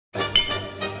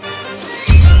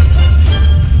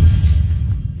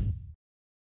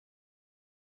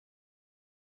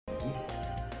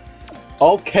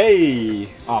Okay.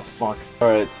 Oh fuck.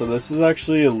 Alright, so this is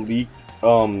actually a leaked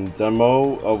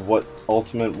demo of what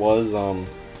Ultimate was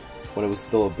when it was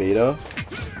still a beta.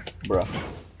 Bruh.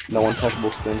 No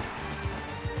untouchable spin.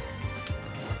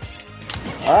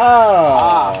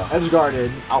 Edge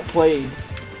guarded. Outplayed.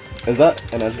 Is that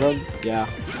an edge guard? Yeah.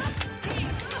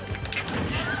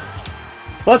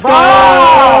 Let's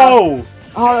go!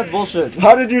 Oh, that's bullshit.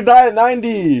 How did you die at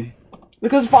 90?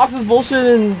 Because Fox is bullshit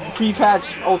in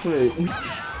pre-patch Ultimate.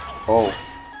 Oh.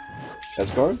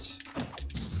 Edge guards?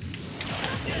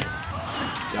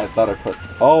 I thought I put.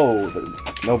 Oh,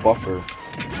 no buffer.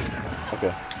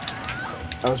 Okay.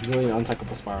 That was really an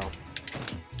untechable spiral.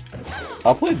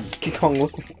 I'll play Donkey Kong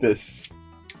look like this.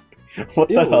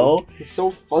 What Ew, the hell? It's so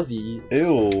fuzzy.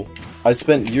 Ew. I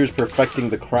spent years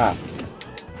perfecting the craft.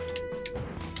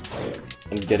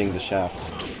 And getting the shaft.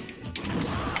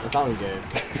 That sounded gay.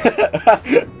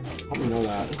 How do you know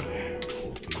that?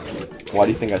 Why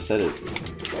do you think I said it?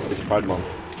 It's Pride Month.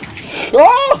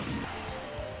 Ah!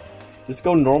 Just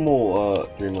go normal,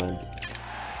 Dreamland.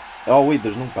 Oh wait,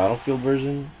 there's no Battlefield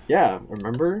version? Yeah,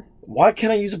 remember? Why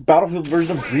can't I use a Battlefield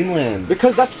version of Dreamland?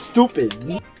 Because that's stupid.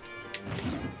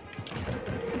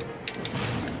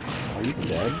 Are you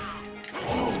dead?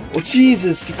 Oh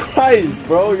Jesus Christ,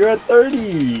 bro, you're at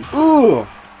 30! Ugh!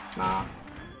 Nah.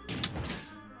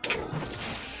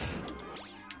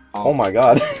 Oh my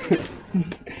god.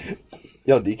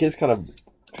 Yo, DK's kind of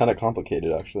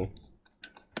complicated, actually.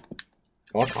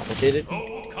 More complicated?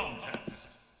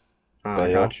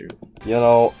 I got you. You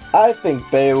know, I think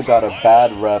Bayo got a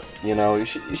bad rep, you know.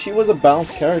 She was a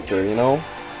balanced character, you know?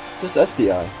 Just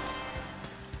SDI.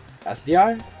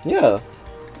 SDI? Yeah.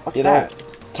 What's you that? know,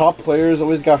 top players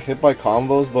always got hit by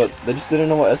combos, but they just didn't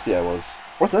know what SDI was.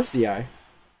 What's SDI?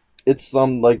 It's,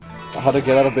 like, how to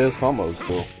get out of Bayo's combos.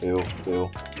 So, ew.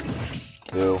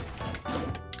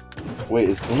 Wait,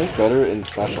 is Kulik better in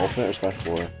Smash Ultimate or Smash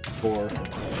 4? 4.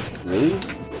 Really?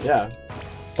 Yeah. I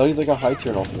thought he's like a high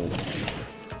tier in Ultimate.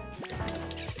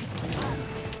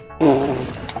 I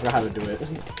forgot how to do it.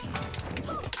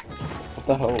 What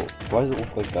the hell? Why does it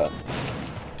look like that?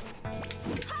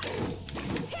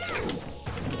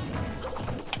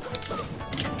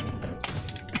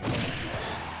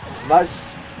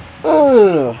 Nice.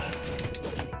 Ugh.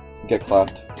 Get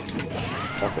clapped.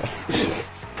 Okay.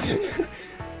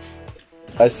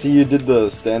 I see you did the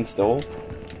stand still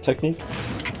technique.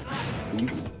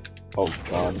 Oh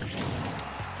god.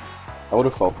 I would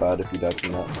have felt bad if you died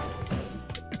from that.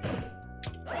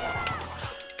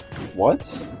 What?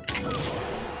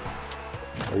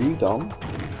 Are you dumb?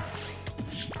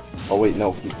 Oh wait,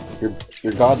 no.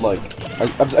 You're godlike.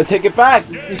 I take it back!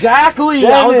 Exactly!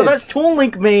 Damn I was it. the best Toon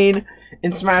Link main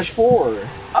in Smash 4.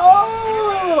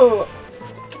 Oh!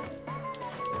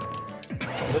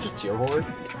 Such a tier horde.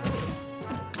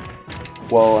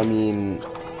 Well, I mean,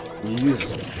 you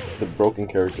use the broken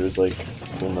characters like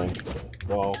Toon Link.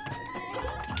 Well,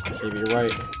 maybe you're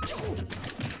right.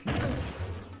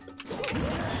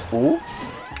 Ooh?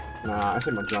 Nah, I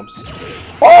said my jumps.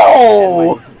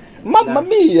 Oh! Mamma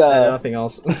mia! Nothing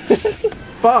else.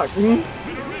 Fuck!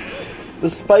 The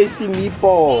spicy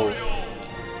meatball!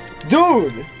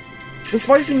 Dude! The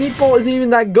spicy meatball isn't even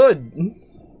that good!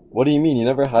 What do you mean? You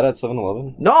never had it at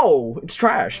 7-Eleven? No! It's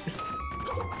trash.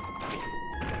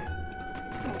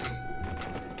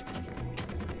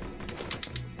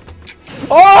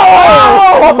 Oh!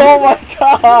 Oh my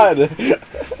god!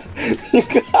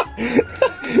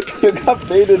 You got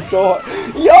baited so hard.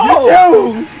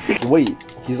 Yo! You too! Wait,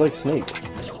 he's like Snake.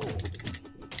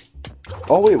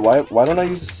 Oh wait, why don't I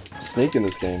use Snake in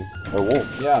this game? Or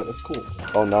Wolf? Yeah, that's cool.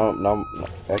 Oh, now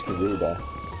I can really die.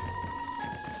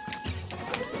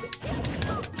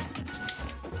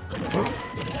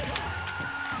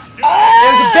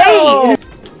 There's a bait!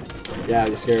 Yeah,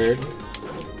 you scared?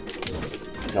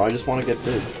 No, I just want to get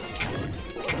this.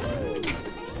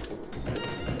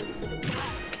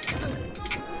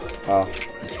 Oh,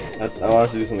 I want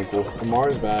to do something cool.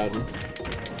 Amar's bad.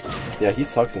 Yeah, he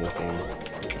sucks in this game.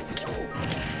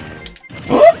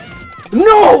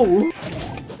 No!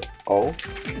 Oh?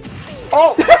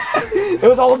 Oh! It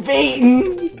was all a bait!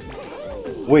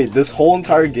 Wait, this whole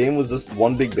entire game was just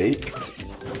one big bait?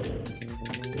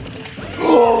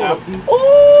 Oh!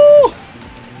 Oh!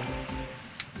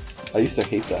 I used to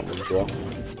hate that move, bro.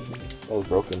 That was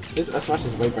broken. This Smash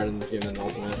is way better in this game than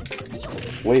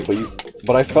Ultimate. Wait,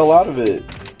 but I fell out of it.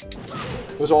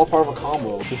 It was all part of a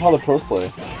combo. This is how the pros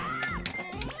play.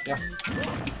 Yeah.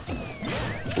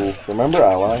 Oof, remember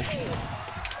Ally?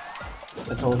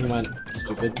 Until he went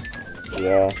stupid.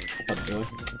 Yeah. That's good.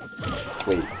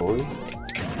 Wait, Corey?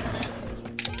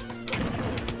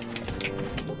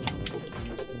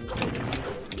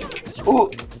 Ooh.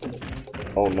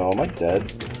 Oh no, am I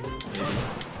dead?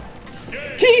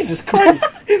 Jesus Christ!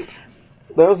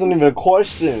 That wasn't even a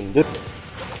question.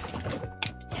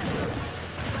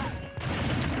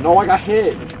 No, I got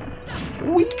hit.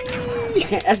 Whee! You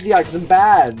can't SDI because I'm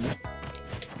bad.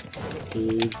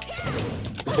 Dude.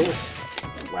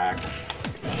 Whack.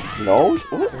 No?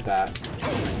 Look at that.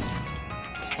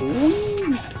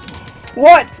 Whee!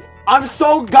 What? I'm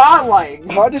so godlike.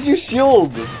 How did you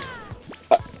shield?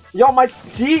 Yo,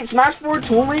 see, Smash 4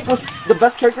 Toon Link was the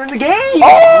best character in the game.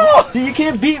 Oh! See, you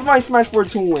can't beat my Smash 4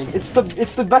 Toon Link. It's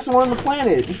the best one on the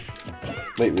planet.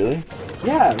 Wait, really?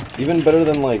 Yeah. Even better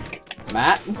than like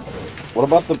Matt? what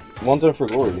about the ones that are for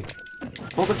glory?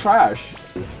 All the trash.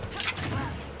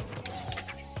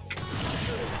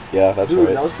 Yeah, that's Dude,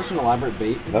 right. that was such an elaborate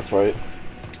bait. That's right.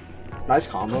 Nice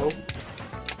combo.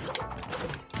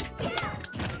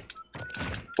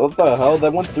 What the hell?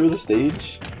 That went through the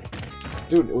stage?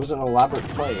 Dude, it was an elaborate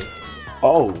play.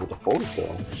 Oh, with the forward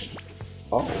throw.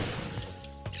 Oh.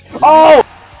 Oh!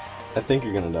 I think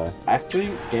you're gonna die. Actually,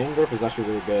 Ganondorf is actually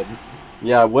really good.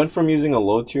 Yeah, I went from using a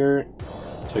low tier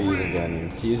to using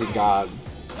Ganon. To using God.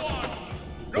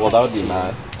 Well, that would be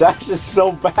mad. That's just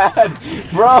so bad,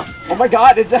 bro. Oh my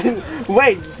god, it's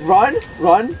wait,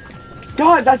 run?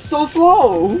 God, that's so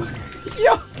slow!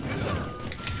 Yo.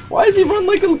 Why does he run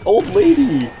like an old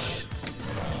lady?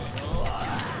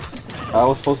 I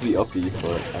was supposed to be uppy,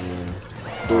 but I mean...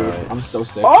 Dude, right. I'm so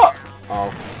sick. Oh!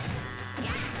 Oh.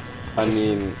 I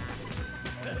mean...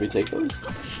 Can we take those?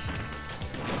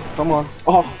 Come on.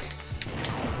 Oh.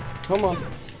 Come on.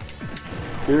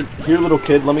 Here, little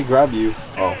kid, let me grab you.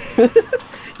 Oh.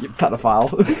 You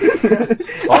pedophile.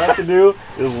 All I have to do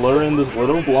is lure in this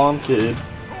little blonde kid,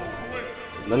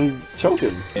 and then choke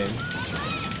him.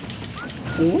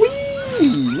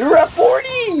 Whee! You're at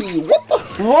 40! What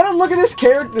the? Wanna look at this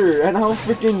character and how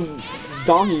freaking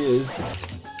dumb he is.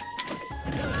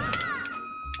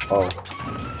 Oh.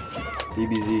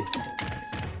 DBZ.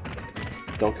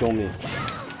 Don't kill me.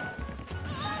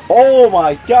 Oh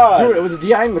my god! Dude, it was a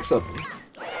DI mix-up.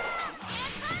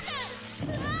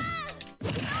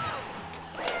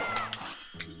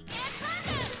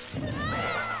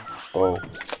 Oh.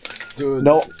 Dude.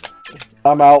 No.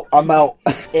 I'm out.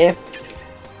 If...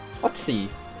 Let's see. You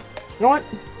know what?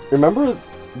 Remember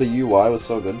the UI was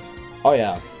so good? Oh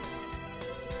yeah.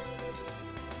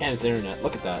 And it's internet.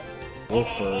 Look at that. Go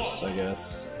first, I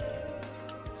guess.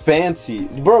 Fancy.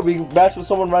 Bro, we matched with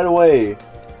someone right away.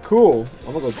 Cool.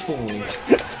 I'm gonna go Toon Link.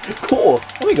 Cool.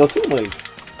 Let me go Toon Link.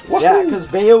 Yeah, because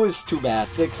Bayo is too bad.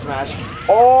 6 Smash.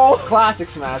 Oh! Classic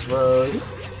Smash Bros.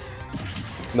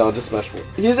 No, just Smash 4.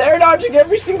 He's air dodging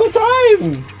every single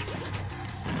time!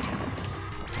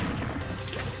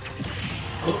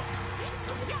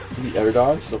 He air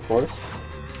dodged, of course.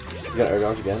 He's gonna air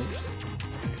dodge again.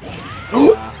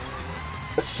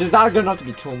 It's just not good enough to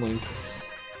be Toon Link.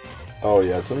 Oh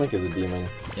yeah, Toon Link is a demon.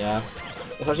 Yeah.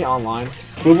 Especially online.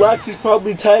 Relax, he's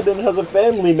probably 10 and has a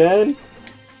family, man!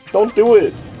 Don't do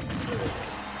it!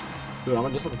 Dude, I'm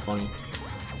gonna do something funny.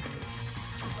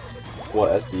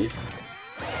 What, SD?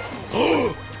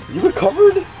 You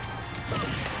recovered?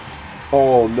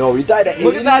 Oh no, he died at 80?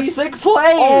 Look at that sick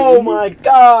play! Oh my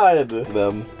god!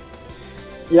 Them.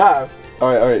 Yeah.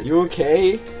 Alright. You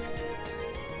okay?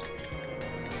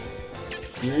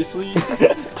 Seriously?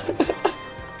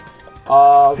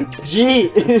 G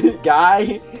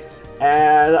guy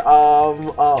and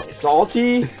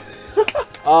salty.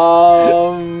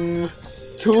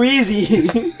 Too easy.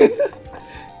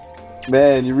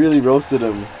 Man, you really roasted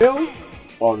him.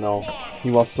 Oh no, he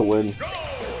wants to win.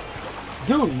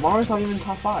 Dude, Mario's not even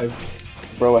top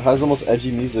 5. Bro, it has the most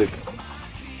edgy music.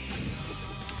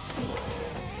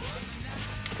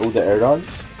 Oh, the air dodge?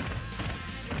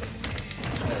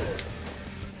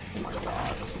 Oh my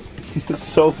god. It's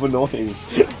so annoying.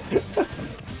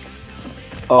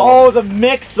 Oh, the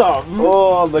mix-up!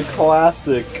 Oh, the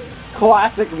classic.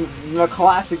 The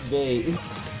classic bait.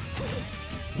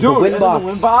 Dude, the win box. The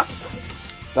win box?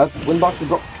 That win box is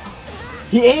bro.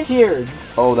 He ain't here.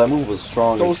 Oh, that move was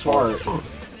strong. So smart.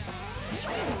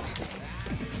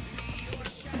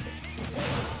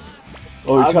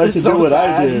 Oh, you're trying to do what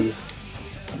I did.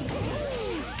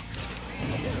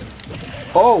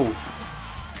 Oh!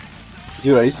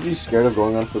 Dude, I used to be scared of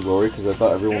going on for glory because I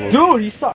thought everyone was... Dude, he sucked.